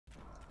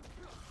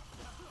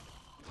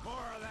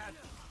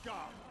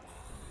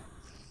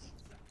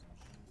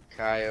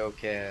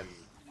Kaioken.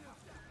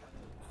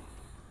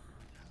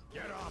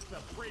 Get off the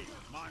priest,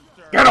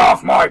 monster! Get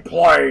off my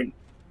plane!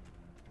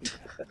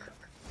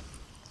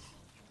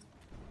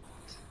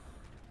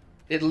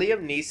 Did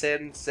Liam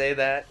Neeson say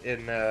that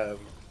in, No,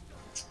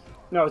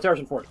 it's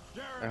Harrison Ford.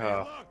 Jeremy, Oh.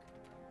 look!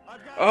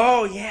 I've got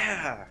Oh,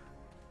 yeah!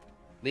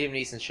 Liam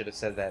Neeson should have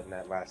said that in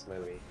that last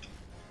movie.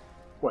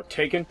 What,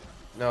 Taken?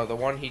 No, the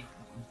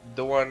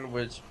one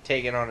was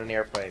taken on an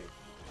airplane.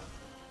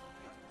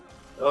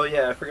 Oh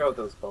yeah, I forgot what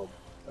that was called.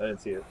 I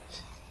didn't see it.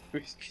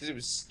 Because it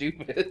was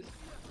stupid.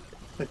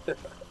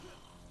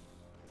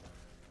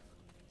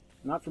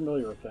 Not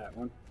familiar with that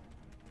one.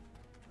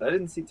 I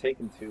didn't see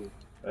Taken 2.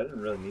 I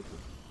didn't really need to.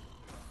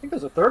 I think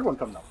there's a third one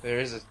coming up. There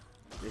is a...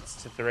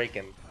 It's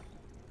Tithraken.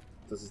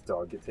 Does his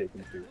dog get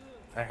taken too?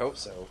 I hope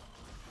so.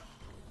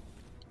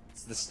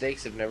 The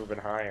stakes have never been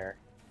higher.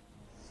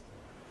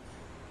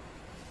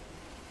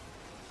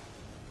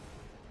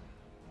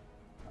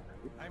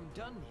 I'm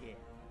done here.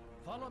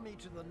 Follow me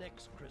to the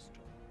next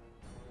crystal.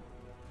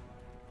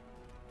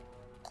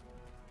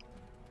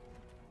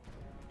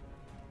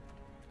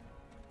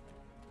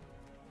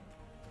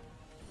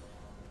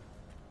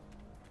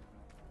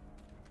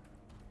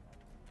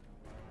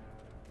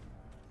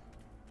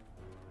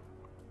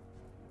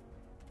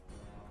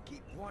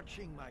 Keep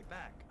watching my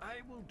back. I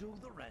will do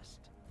the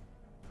rest.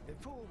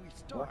 Before we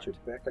start, Watch your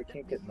back. I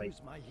can't get my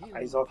use my healing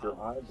eyes off your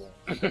powers.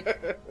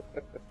 eyeball.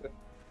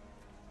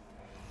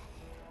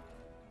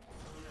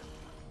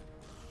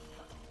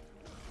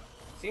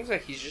 Seems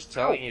like he's just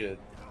telling you to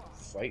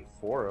fight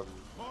for him.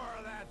 more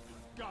of that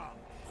scum!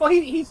 Well,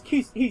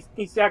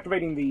 he's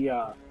activating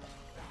the,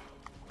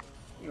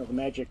 the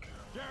magic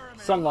Jeremy,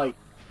 sunlight.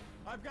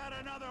 I've got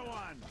another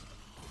one!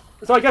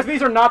 So I guess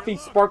these are not the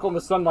sparkle in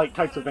the sunlight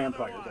types of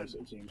vampires, as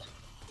it seems.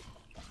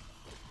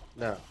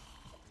 No.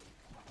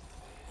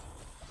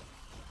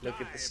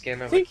 Look at the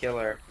skin of See? a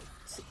killer.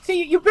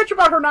 See, you bitch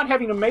about her not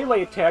having a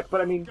melee attack,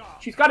 but I mean,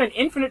 she's got an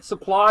infinite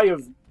supply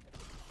of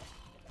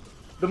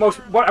the most,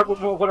 what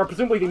are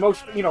presumably the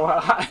most,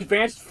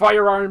 advanced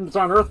firearms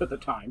on Earth at the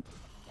time.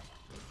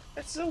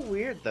 That's so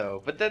weird,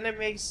 though. But then it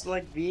makes,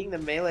 like, being the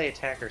melee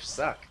attacker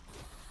suck.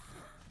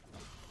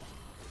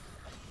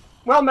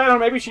 Well, no,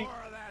 maybe she...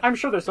 I'm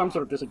sure there's some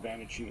sort of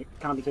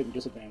compensating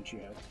disadvantage she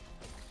has.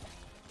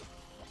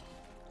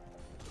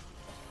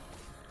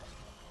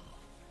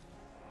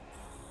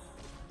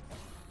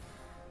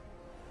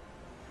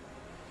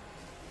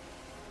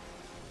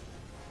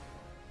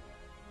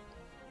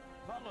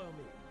 Follow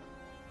me.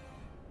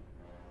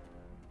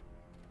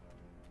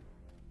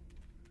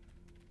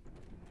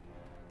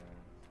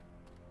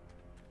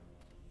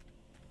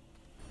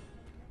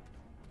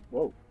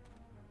 Whoa.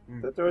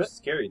 That door's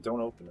scary.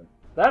 Don't open it.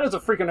 That is a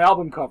freaking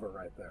album cover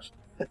right there.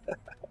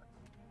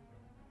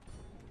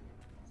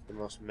 The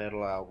most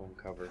metal album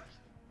cover.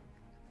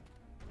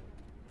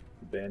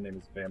 The band name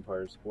is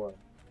Vampire Squad.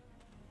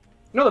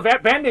 No, the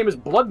band name is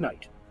Blood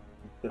Knight.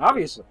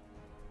 Obviously.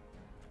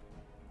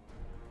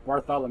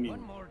 Bartholomew.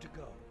 One more to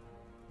go.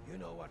 You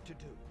know what to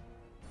do.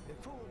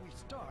 Before we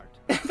start,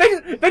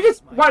 they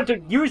just wanted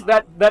to use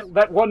that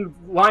one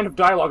line of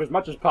dialogue as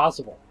much as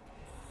possible.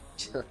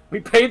 We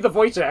paid the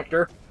voice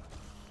actor.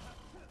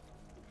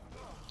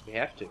 We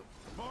have to.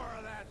 More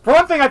of that! For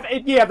one thing,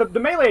 the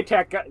melee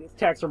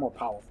attacks are more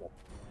powerful.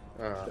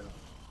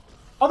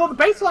 Although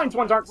the baseline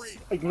ones aren't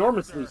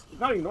enormously,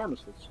 not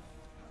enormously.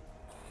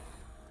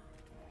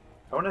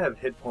 I want to have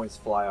hit points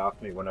fly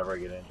off me whenever I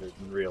get injured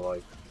in real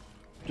life.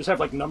 Just have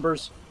like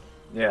numbers.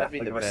 Yeah, That'd be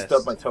like the if I best.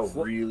 stub my toe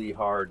really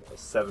hard, a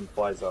 7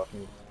 flies off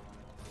me.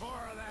 More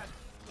of that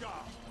scum!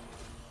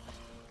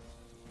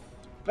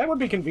 That would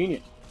be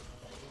convenient.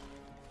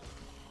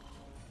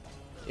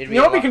 It'd You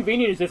know what would be a lot-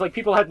 convenient is if like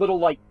people had little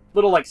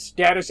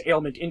status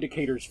ailment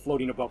indicators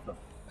floating above them.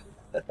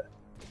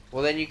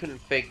 Well, then you couldn't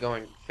fake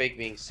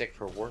being sick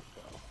for work,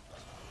 though.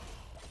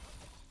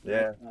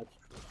 Yeah. That's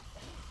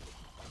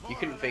You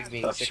couldn't fake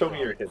being sick Show for me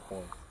your work. hit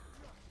point.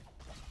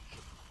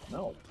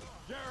 No.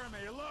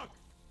 Jeremy, look!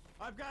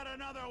 I've got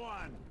another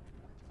one!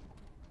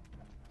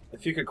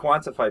 If you could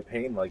quantify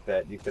pain like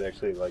that, you could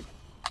actually,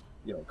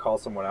 call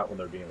someone out when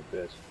they're being a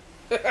bitch.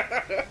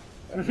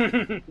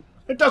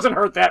 It doesn't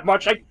hurt that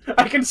much. I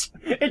can see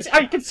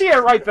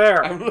it right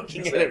there. I'm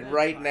looking at it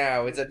right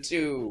now. It's a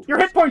 2. Your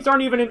hit points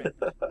aren't even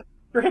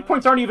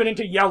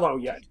into yellow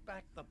yet. take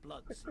back the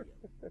blood seal.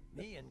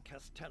 Me and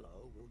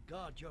Costello will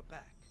guard your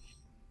back.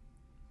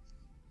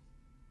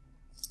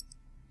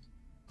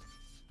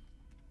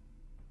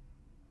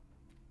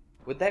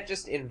 Would that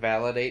just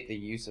invalidate the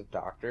use of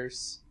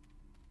doctors?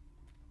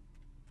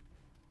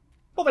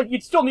 Well, like,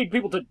 you'd still need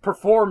people to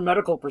perform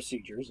medical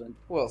procedures, and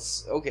Well,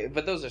 okay,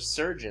 but those are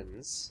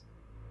surgeons.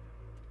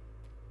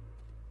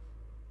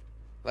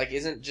 Like,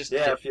 isn't just...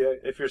 Yeah,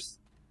 if your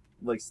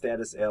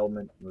status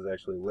ailment was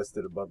actually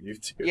listed above you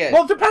too. Yeah,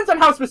 well, it depends on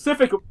how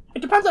specific. It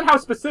depends on how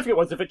specific it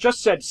was. If it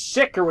just said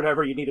sick or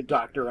whatever, you need a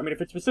doctor. I mean,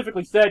 if it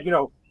specifically said,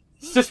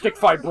 cystic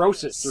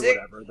fibrosis or Sick.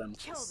 whatever, then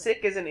sick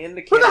is an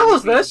indicator. Who the hell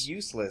is of being this?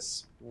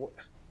 Useless.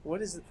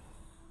 What is it?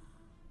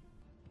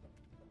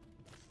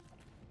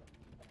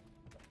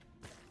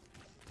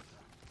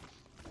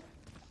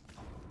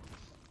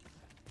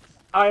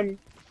 I'm...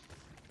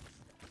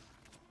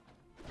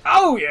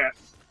 Oh, yeah!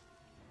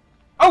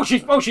 Oh,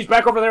 she's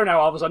back over there now,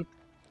 all of a sudden.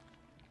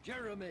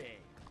 Jeremy,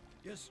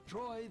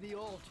 destroy the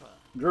altar.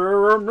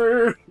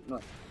 Jeremy! No,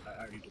 I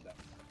already did that.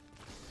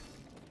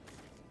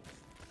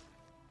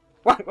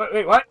 What?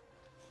 Wait, what?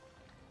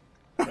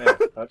 Yeah,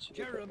 touch.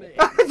 Jeremy,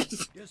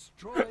 Just-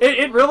 destroy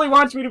it really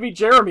wants me to be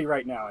Jeremy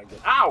right now, I guess.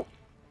 Ow!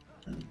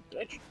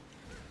 Bitch.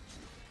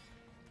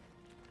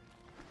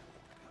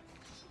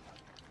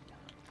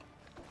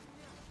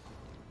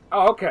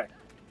 Oh, okay.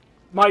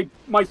 My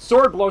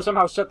sword blow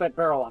somehow set that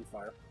barrel on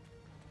fire.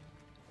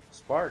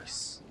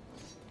 Sparks.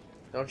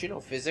 Don't you know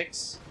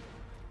physics?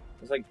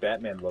 It's like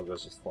Batman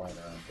logos just flying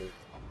around,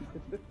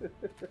 too.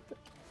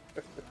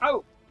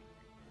 Oh!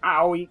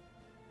 Owie.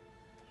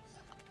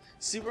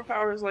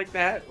 Superpowers like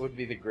that would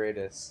be the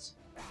greatest.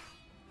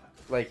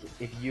 Like,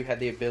 if you had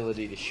the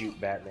ability to shoot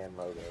Batman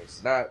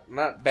logos.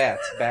 Not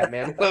bats,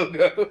 Batman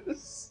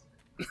logos.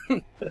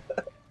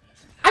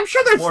 I'm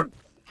sure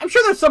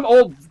there's some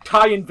old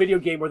tie-in video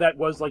game where that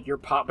was like your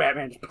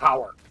Batman's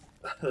power.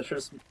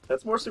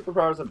 That's more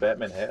superpowers than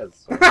Batman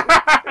has. So.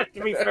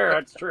 To be fair,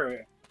 that's true.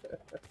 Yeah.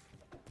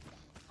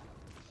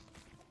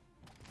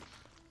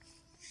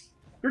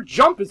 Your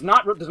jump does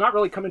not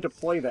really come into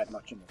play that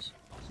much in this.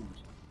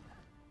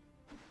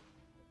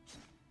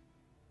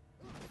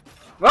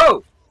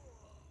 Whoa!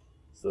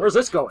 So, Where's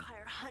this going?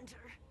 Vampire hunter.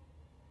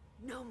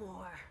 No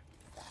more.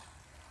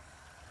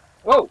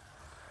 Whoa!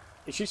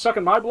 Is she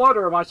sucking my blood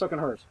or am I sucking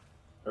hers?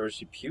 or is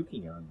she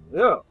puking on you?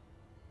 Yeah.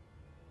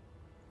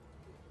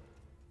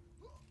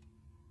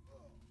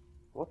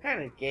 What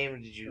kind of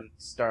game did you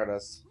start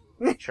us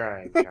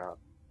trying, Count?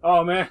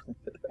 Oh man,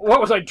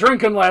 what was I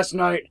drinking last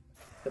night?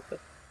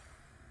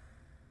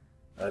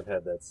 I've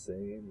had that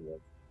same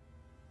look.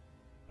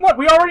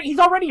 What? He's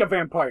already a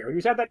vampire.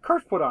 He's had that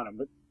curse put on him,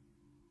 but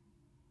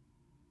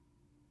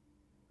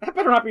that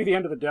better not be the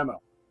end of the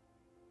demo.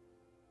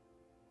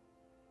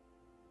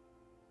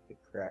 The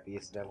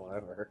crappiest demo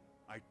ever.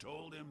 I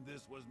told him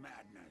this was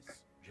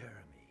madness.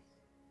 Jeremy,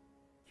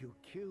 you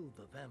killed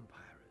the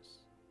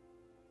vampires,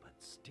 but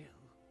still,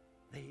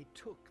 they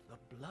took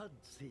the blood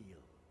seal.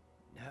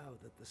 Now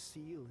that the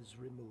seal is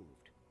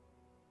removed,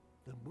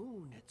 the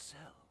moon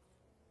itself,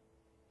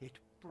 it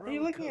broke. Are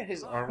you looking at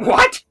his apart. armor?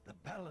 What? The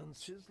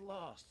balance is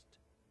lost,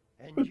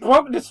 and We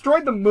you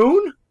destroyed the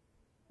moon?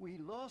 We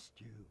lost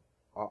you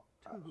Oh,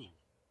 too.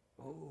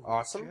 Oh,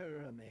 Awesome.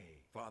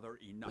 Jeremy. Father,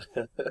 enough.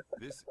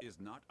 This is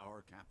not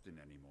our captain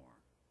anymore.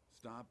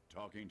 Stop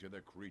talking to the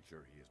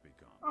creature he has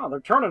become. Oh, they're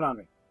turning on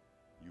me.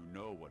 You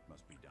know what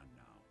must be done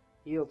now.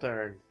 heel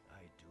turn.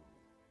 I do.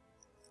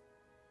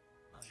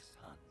 My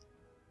son,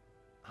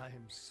 I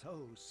am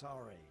so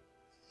sorry.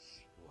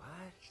 What?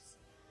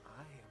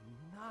 I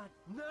am not.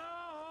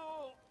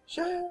 No!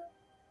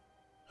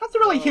 That's a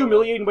really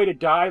humiliating way to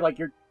die. Like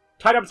you're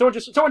tied up.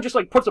 Someone just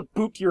like puts a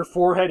boot to your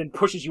forehead and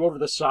pushes you over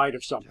the side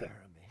of something.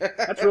 Jeremy.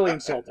 That's really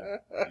insulting.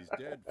 He's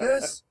dead.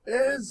 This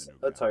is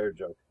a tired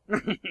joke.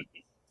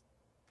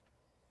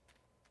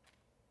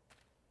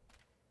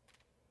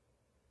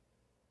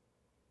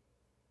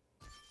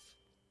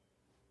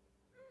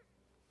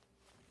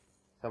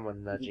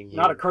 Someone nudging you.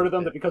 Not occur to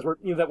them that because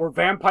we're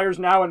vampires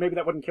now and maybe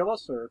that wouldn't kill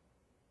us, or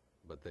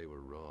But they were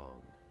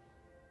wrong.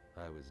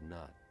 I was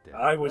not dead.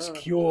 I was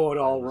cured,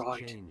 I all was right.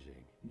 changing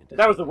into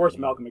That was the something worst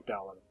new, Malcolm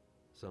McDowell.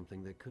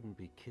 Something that couldn't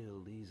be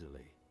killed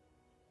easily.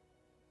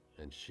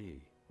 And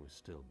she was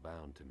still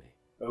bound to me.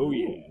 Oh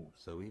yeah.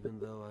 So even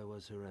though I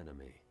was her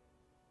enemy,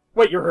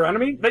 Wait, you're her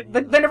enemy? They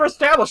never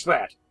established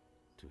that.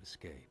 to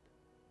escape.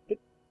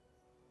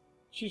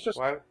 She's just.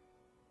 Why?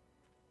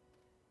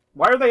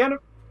 Why are they enemy?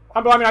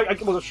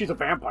 Well, she's a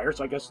vampire,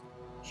 so I guess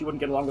she wouldn't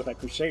get along with that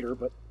Crusader.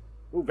 But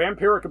ooh,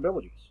 vampiric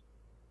abilities.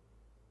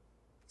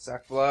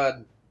 Suck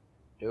blood.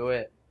 Do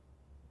it.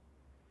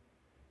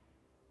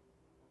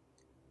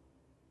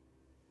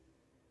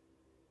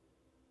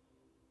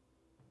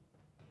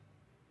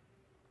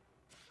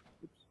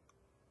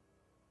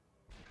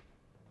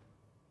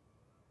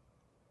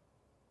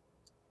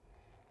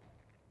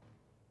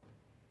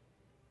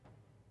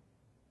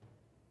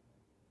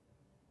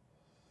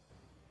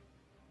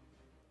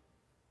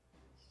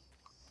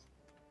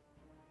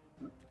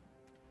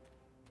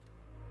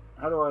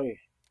 How do I?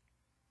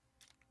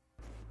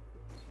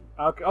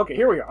 Okay,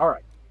 here we are. All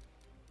right.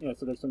 Yeah,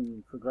 so there's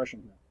some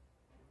progression here.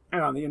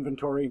 And on the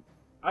inventory,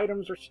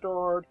 items are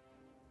stored.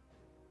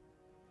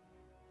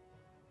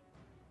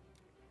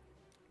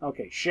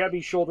 Okay,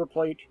 shabby shoulder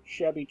plate,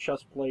 shabby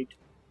chest plate,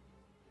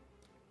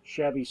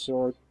 shabby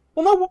sword.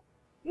 Well,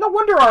 no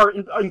wonder our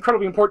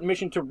incredibly important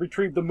mission to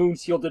retrieve the moon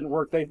seal didn't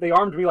work. They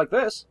armed me like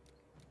this.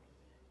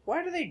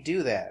 Why do they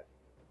do that?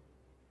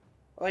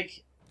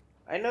 Like,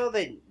 I know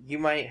that you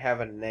might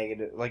have a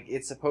negative... Like,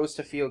 it's supposed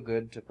to feel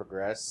good to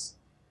progress.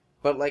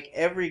 But, like,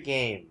 every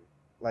game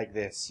like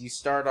this, you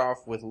start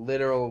off with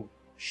literal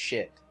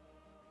shit.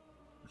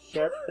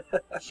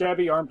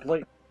 Shabby arm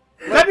plate.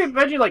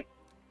 Imagine like...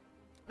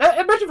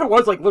 Imagine if it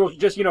was like little,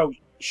 just,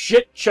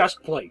 shit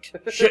chest plate.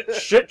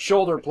 Shit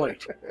shoulder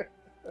plate.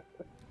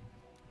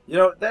 You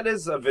know, that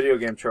is a video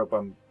game trope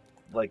I'm,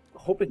 like,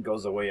 hoping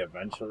goes away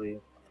eventually.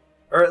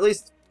 Or at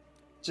least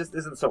just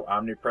isn't so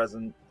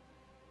omnipresent.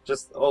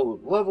 Just, oh,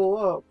 level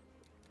up.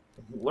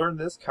 Learn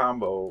this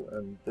combo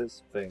and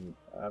this thing.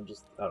 I don't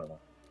know.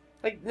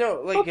 Like,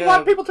 no, like... Well, a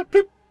lot of people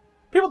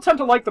tend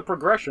to like the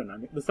progression. I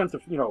mean, the sense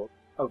of,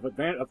 of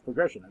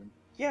progression. I mean,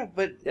 yeah,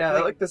 but... Yeah,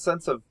 I like the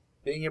sense of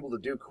being able to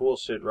do cool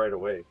shit right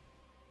away.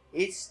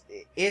 It's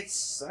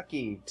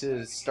sucky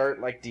to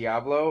start, like,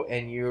 Diablo,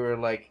 and you're,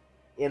 like,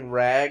 in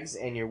rags,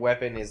 and your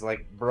weapon is,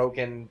 like,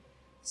 broken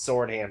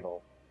sword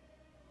handle.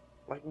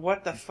 Like,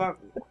 what the fuck?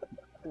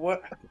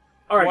 What?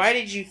 all right. Why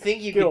did you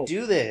think you Skill. could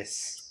do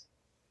this?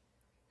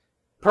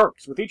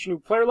 Perks. With each new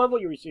player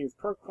level, you receive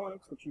perk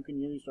points, which you can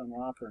use to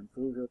unlock or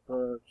improve your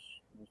perks.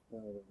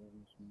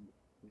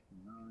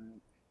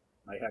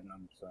 I had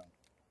none, so...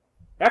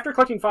 After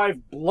collecting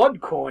 5 blood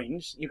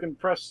coins, you can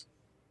press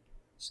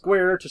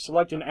square to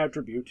select an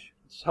attribute.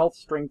 It's health,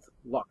 strength,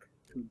 luck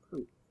to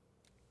improve.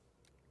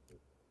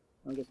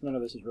 I guess none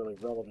of this is really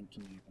relevant to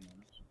me at the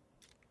moment.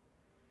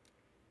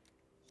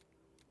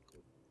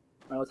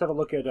 Now let's have a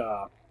look at,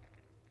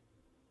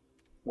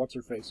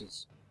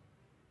 what's-her-face's.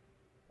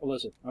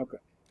 Alyssa, okay.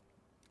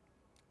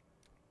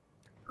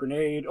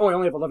 Grenade. Oh, I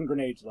only have 11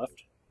 grenades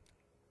left.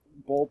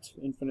 Bolt,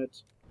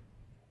 infinite.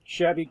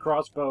 Shabby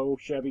crossbow,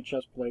 shabby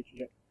chestplate.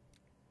 Yeah.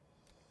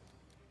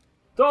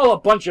 It's all a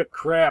bunch of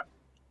crap.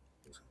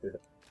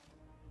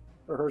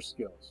 For her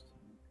skills.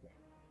 Okay.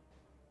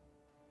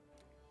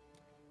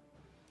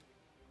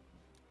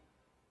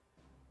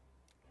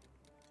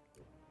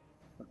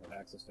 I don't have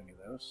access to any of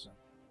those. So.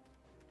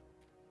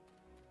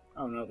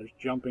 Oh no, there's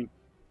jumping.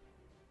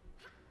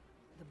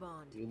 The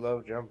Bond. You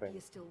love jumping. He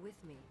is still with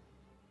me.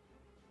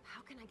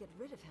 How can I get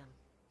rid of him?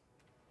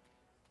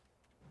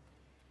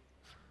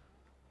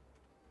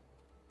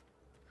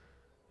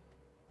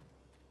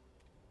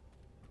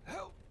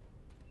 Help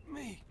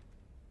me,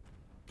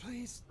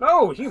 please.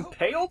 Oh, is he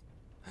impaled?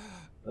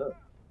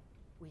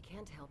 We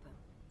can't help him.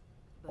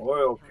 but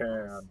Oil he can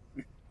help us.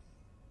 can.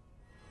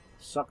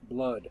 Suck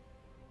blood.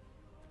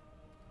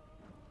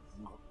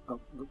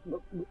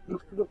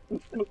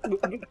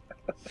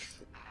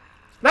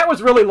 That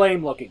was really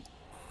lame looking.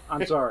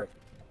 I'm sorry.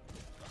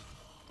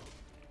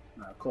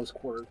 Close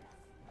quarter.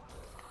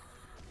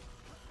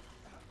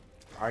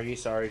 Are you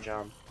sorry,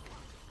 John?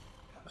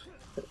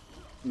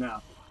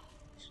 No.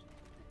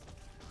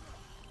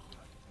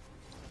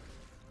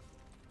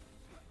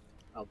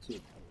 I'll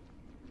too.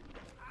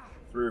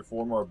 3 or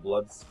 4 more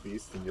blood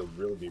feasts and you'll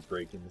really be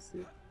breaking the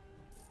seal.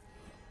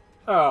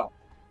 Oh.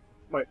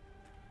 Wait.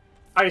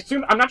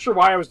 I'm not sure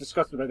why I was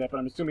disgusted by that, but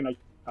I'm assuming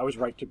I was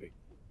right to be.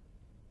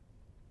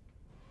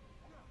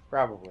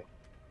 Probably.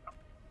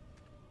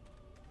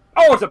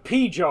 Oh, it's a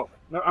pee joke!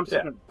 No, I'm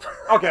saying...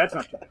 Yeah. Okay, that's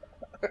not true.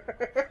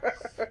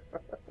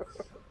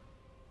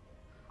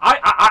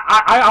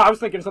 I was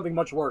thinking of something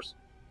much worse.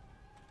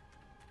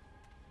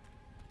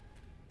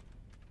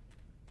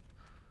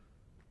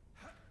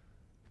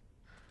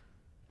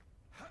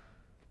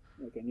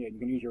 Okay, yeah, you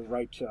can use your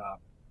right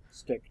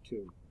stick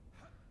to...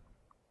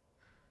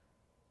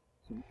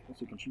 So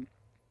you can shoot.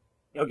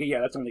 Okay, yeah,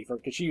 that's only for...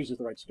 Because she uses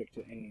the right stick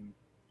to aim.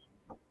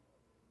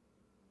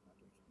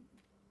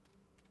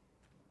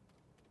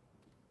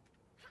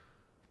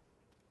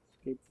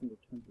 Escape from the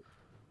temple.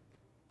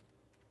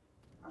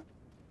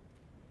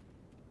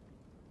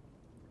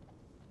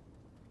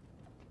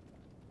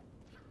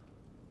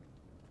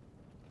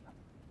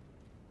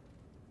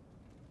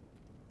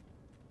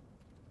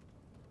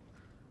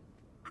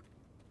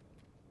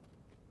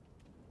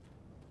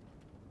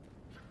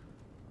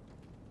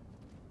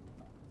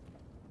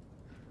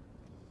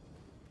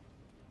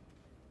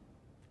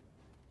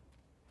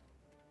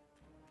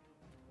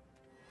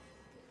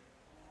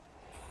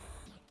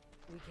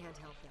 We can't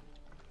help them,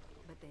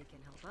 but they can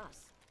help us.